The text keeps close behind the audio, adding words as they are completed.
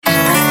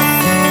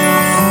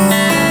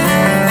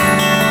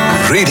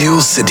Radio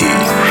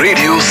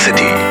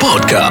city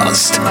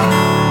podcast.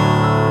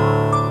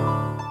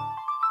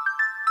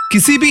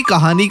 किसी भी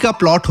कहानी का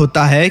प्लॉट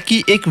होता है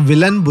कि एक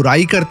विलन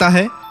बुराई करता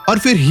है और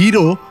फिर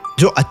हीरो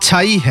जो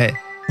अच्छाई है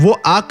वो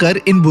आकर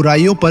इन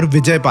बुराइयों पर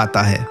विजय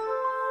पाता है।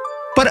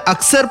 पर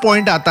अक्सर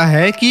पॉइंट आता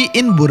है कि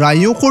इन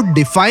बुराइयों को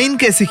डिफाइन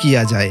कैसे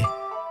किया जाए,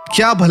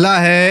 क्या भला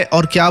है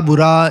और क्या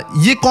बुरा,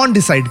 ये कौन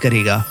डिसाइड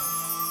करेगा।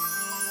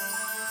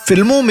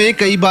 फिल्मों में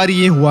कई बार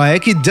ये हुआ है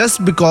कि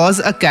just because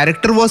a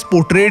character was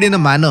portrayed in a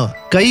manner,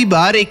 कई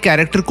बार एक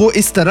कैरेक्टर को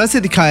इस तरह से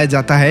दिखाया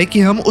जाता है कि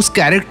हम उस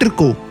कैरेक्टर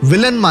को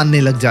विलन मानने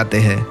लग जाते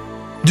हैं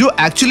जो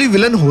एक्चुअली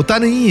विलन होता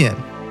नहीं है।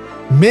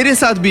 मेरे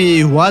साथ भी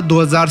ये हुआ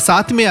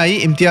 2007 में आई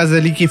इम्तियाज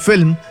अली की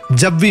फिल्म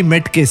जब वी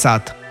मेट के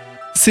साथ।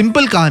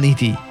 सिंपल कहानी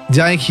थी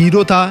जहाँ एक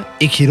हीरो था,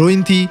 एक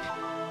हीरोइन थी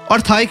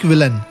और था एक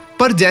विलन।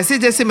 पर जैसे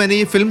जैसे मैंने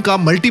ये फिल्म का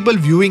मल्टीपल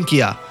व्यूइंग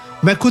किया,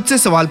 मैं खुद से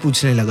सवाल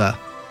पूछने लगा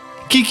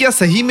कि क्या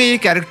सही में ये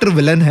कैरेक्टर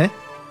विलन है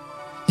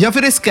या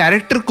फिर इस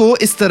कैरेक्टर को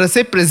इस तरह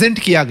से प्रेजेंट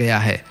किया गया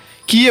है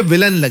कि ये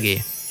विलन लगे।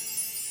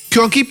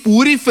 क्योंकि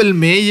पूरी फिल्म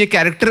में ये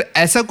कैरेक्टर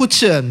ऐसा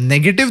कुछ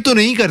नेगेटिव तो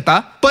नहीं करता,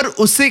 पर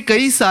उससे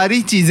कई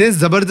सारी चीजें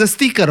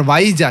जबरदस्ती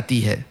करवाई जाती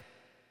है।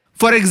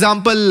 फॉर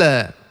एग्जाम्पल,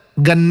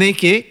 गन्ने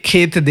के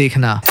खेत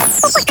देखना,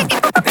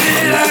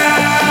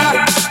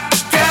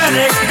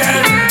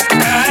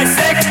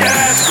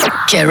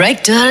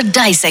 character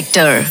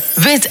dissector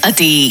with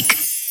Atiq.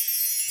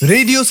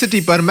 Radio city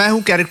पर मैं हूं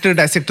कैरेक्टर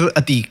डाइसेक्टर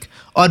अतीक,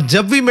 और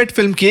जब वी मेट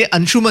फिल्म के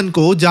अंशुमन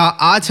को जहां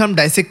आज हम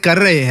डाइसेक्ट कर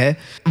रहे हैं,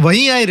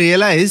 वहीं आई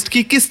रियलाइज्ड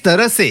कि किस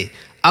तरह से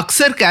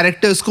अक्सर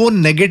कैरेक्टर्स को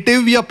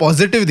नेगेटिव या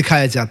पॉजिटिव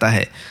दिखाया जाता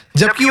है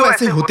जबकि वो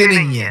ऐसे होते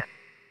नहीं है।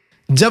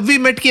 जब वी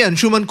मेट के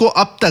अंशुमन को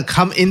अब तक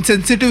हम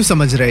इनसेंसिटिव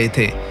समझ रहे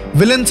थे,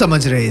 विलन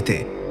समझ रहे थे।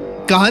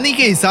 कहानी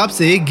के हिसाब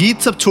से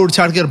गीत सब छोड़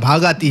छाड़ कर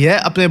भाग आती है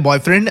अपने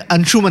बॉयफ्रेंड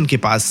अंशुमन के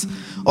पास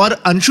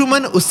और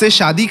अंशुमन उससे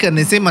शादी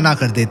करने से मना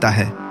कर देता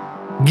है।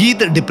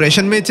 गीत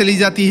डिप्रेशन में चली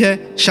जाती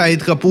है,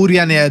 शाहिद कपूर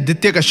यानी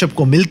आदित्य कश्यप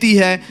को मिलती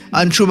है,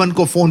 अंशुमन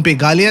को फोन पे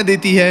गालियां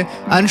देती है,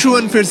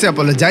 अंशुमन फिर से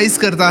अपोलोजाइज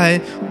करता है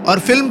और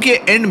फिल्म के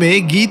एंड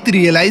में गीत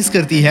रियलाइज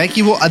करती है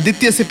कि वो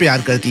आदित्य से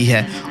प्यार करती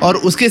है और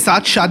उसके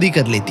साथ शादी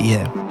कर लेती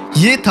है।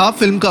 ये था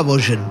फिल्म का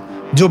वर्जन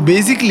जो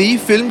बेसिकली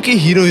फिल्म के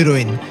हीरो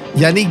हीरोइन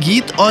यानी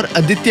गीत और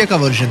आदित्य का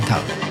वर्जन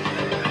था।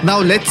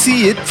 Now let's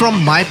see it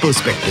from my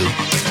perspective.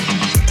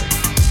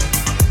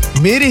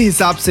 मेरे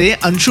हिसाब से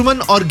अंशुमन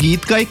और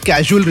गीत का एक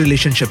कैजुअल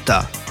रिलेशनशिप था।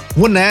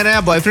 वो नया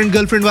नया बॉयफ्रेंड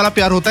गर्लफ्रेंड वाला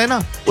प्यार होता है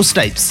ना, उस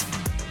types.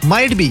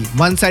 Might be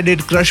one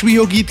sided crush भी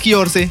हो गीत की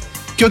ओर से,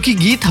 क्योंकि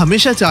गीत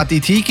हमेशा चाहती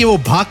थी कि वो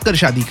भागकर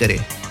शादी करे।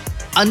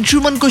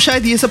 अंशुमन को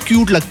शायद ये सब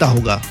क्यूट लगता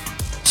होगा,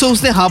 सो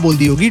उसने हाँ बोल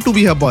दी होगी टू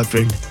बी हर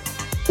बॉयफ्रेंड।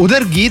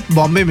 उधर गीत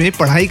बॉम्बे में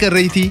पढ़ाई कर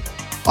रही थी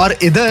और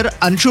इधर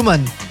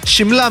अंशुमन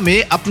शिमला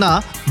में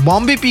अपना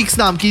बॉम्बे पीक्स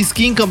नाम की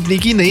स्कीइंग कंपनी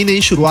की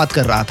नई शुरुआत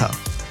कर रहा था।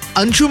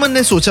 अंशुमन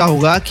ने सोचा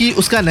होगा कि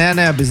उसका नया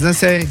नया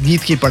बिजनेस है,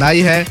 गीत की पढ़ाई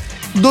है,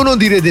 दोनों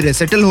धीरे धीरे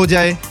सेटल हो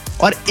जाए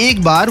और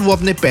एक बार वो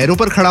अपने पैरों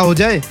पर खड़ा हो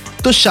जाए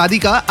तो शादी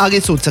का आगे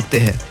सोच सकते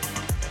हैं।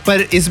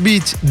 पर इस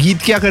बीच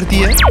गीत क्या करती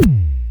है,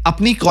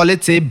 अपनी कॉलेज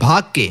से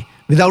भाग के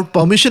without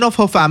permission of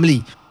her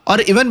family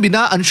और इवन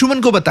बिना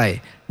अंशुमन को बताए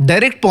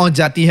डायरेक्ट पहुंच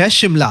जाती है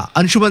शिमला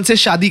अंशुमन से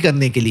शादी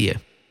करने के लिए।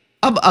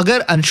 अब अगर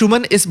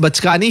अंशुमन इस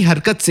बचकानी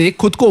हरकत से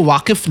खुद को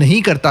वाकिफ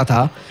नहीं करता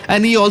था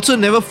and he also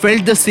never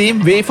felt the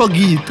same way for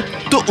गीत,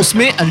 तो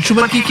उसमें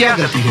अंशुमन की क्या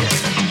गलती है।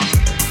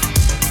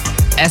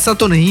 ऐसा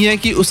तो नहीं है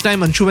कि उस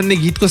टाइम अंशुमन ने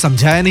गीत को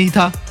समझाया नहीं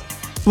था।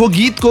 वो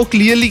गीत को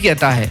क्लियरली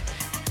कहता है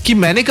कि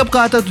मैंने कब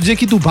कहा था तुझे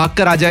कि तू भाग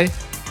कर आ जाए।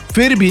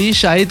 फिर भी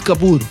शाहिद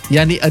कपूर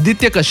यानी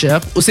आदित्य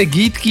कश्यप उसे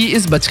गीत की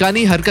इस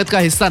बचकानी हरकत का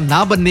हिस्सा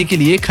ना बनने के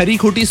लिए खरी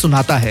खोटी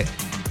सुनाता है।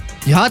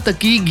 यहाँ तक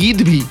कि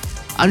गीत भी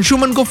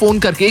अंशुमन को फोन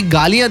करके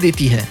गालियां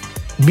देती है।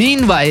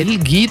 मीनवाइल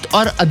गीत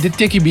और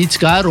आदित्य के बीच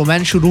का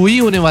रोमांस शुरू ही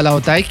होने वाला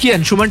होता है कि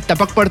अंशुमन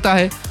टपक पड़ता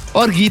है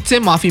और गीत से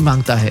माफी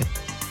मांगता है।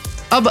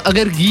 अब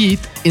अगर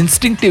गीत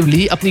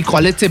इंस्टिंक्टिवली अपनी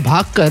कॉलेज से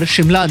भागकर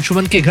शिमला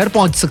अंशुमन के घर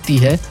पहुंच सकती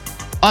है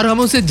और हम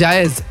उसे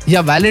जायज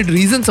या वैलिड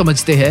रीजन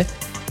समझते हैं,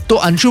 तो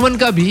अंशुमन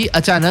का भी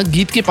अचानक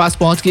गीत के पास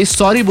पहुंच के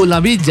सॉरी बोलना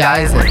भी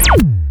जायज है।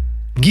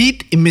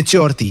 गीत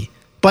इमेच्योर थी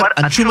पर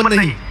अंशुमन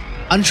नहीं।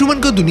 अंशुमन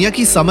को दुनिया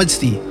की समझ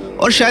थी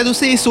और शायद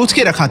उसे ये सोच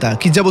के रखा था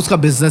कि जब उसका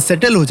बिजनेस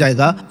सेटल हो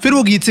जाएगा फिर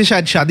वो गीत से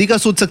शायद शादी का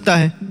सोच सकता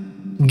है।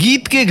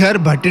 गीत के घर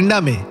भटिंडा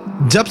में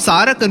जब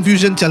सारा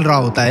कंफ्यूजन चल रहा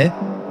होता है,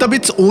 तब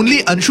इट्स ओनली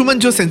अंशुमन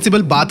जो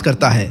सेंसिबल बात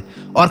करता है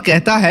और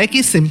कहता है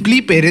कि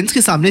सिंपली पेरेंट्स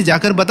के सामने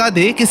जाकर बता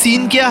दे कि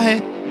सीन क्या है।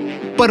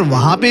 पर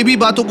वहां पे भी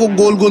बातों को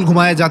गोल गोल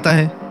घुमाया जाता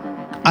है।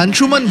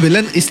 अंशुमन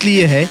विलन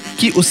इसलिए है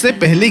कि उससे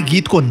पहले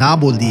गीत को ना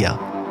बोल दिया,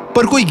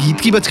 पर कोई गीत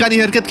की बचकानी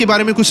हरकत के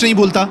बारे में कुछ नहीं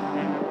बोलता।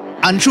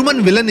 अंशुमन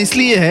विलन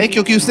इसलिए है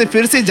क्योंकि उसने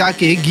फिर से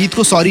जाके गीत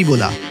को सॉरी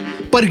बोला,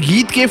 पर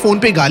गीत के फोन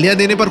पे गालियां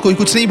देने पर कोई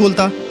कुछ नहीं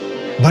बोलता।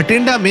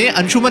 भटिंडा में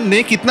अंशुमन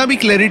ने कितना भी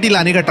क्लैरिटी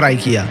लाने का ट्राई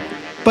किया,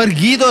 पर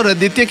गीत और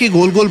आदित्य की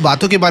गोल गोल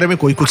बातों के बारे में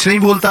कोई कुछ नहीं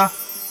बोलता।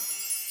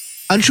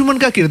 अंशुमन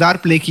का किरदार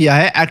प्ले किया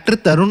है एक्टर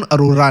तरुण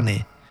अरोरा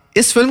ने।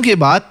 इस फिल्म के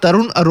बाद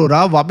तरुण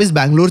अरोरा वापस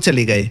बैंगलोर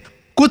चले गए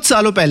कुछ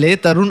सालों पहले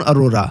तरुण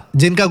अरोरा,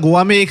 जिनका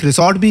गोवा में एक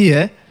रिसोर्ट भी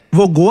है,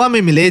 वो गोवा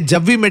में मिले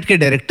जब वी मेट के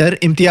डायरेक्टर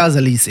इम्तियाज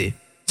अली से,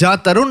 जहां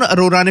तरुण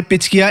अरोरा ने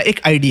पिच किया एक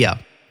idea,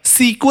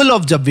 sequel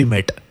of Jab We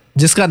Met,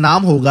 जिसका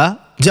नाम होगा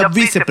जब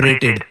वी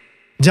सेपरेटेड,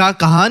 जहां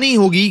कहानी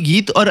होगी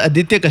गीत और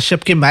आदित्य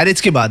कश्यप के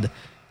मैरिज के बाद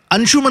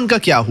अंशुमन का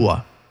क्या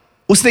हुआ,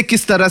 उसने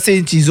किस तरह से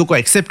इन चीजों को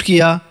एक्सेप्ट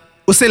किया,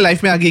 उसने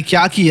लाइफ में आगे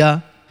क्या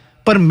किया।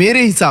 पर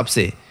मेरे हिसाब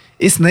से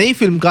इस नई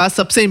फिल्म का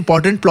सबसे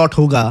इंपॉर्टेंट प्लॉट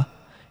होगा,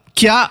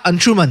 क्या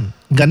अंशुमन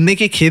गन्ने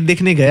के खेत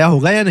देखने गया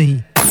होगा या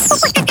नहीं।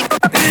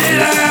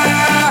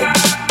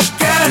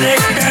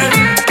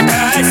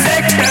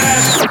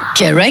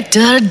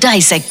 Character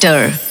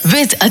Dissector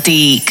with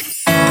Atik.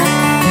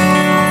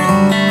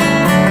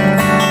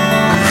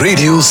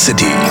 Radio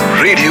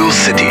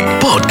city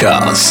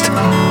podcast.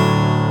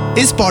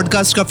 इस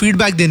पॉडकास्ट का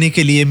फीडबैक देने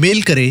के लिए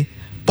मेल करें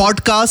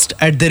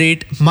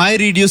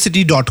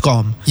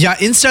podcast@myradiocity.com या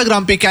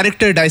इंस्टाग्राम पे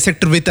कैरेक्टर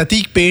डाइसेक्टर विद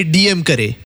अतीक पे DM करें।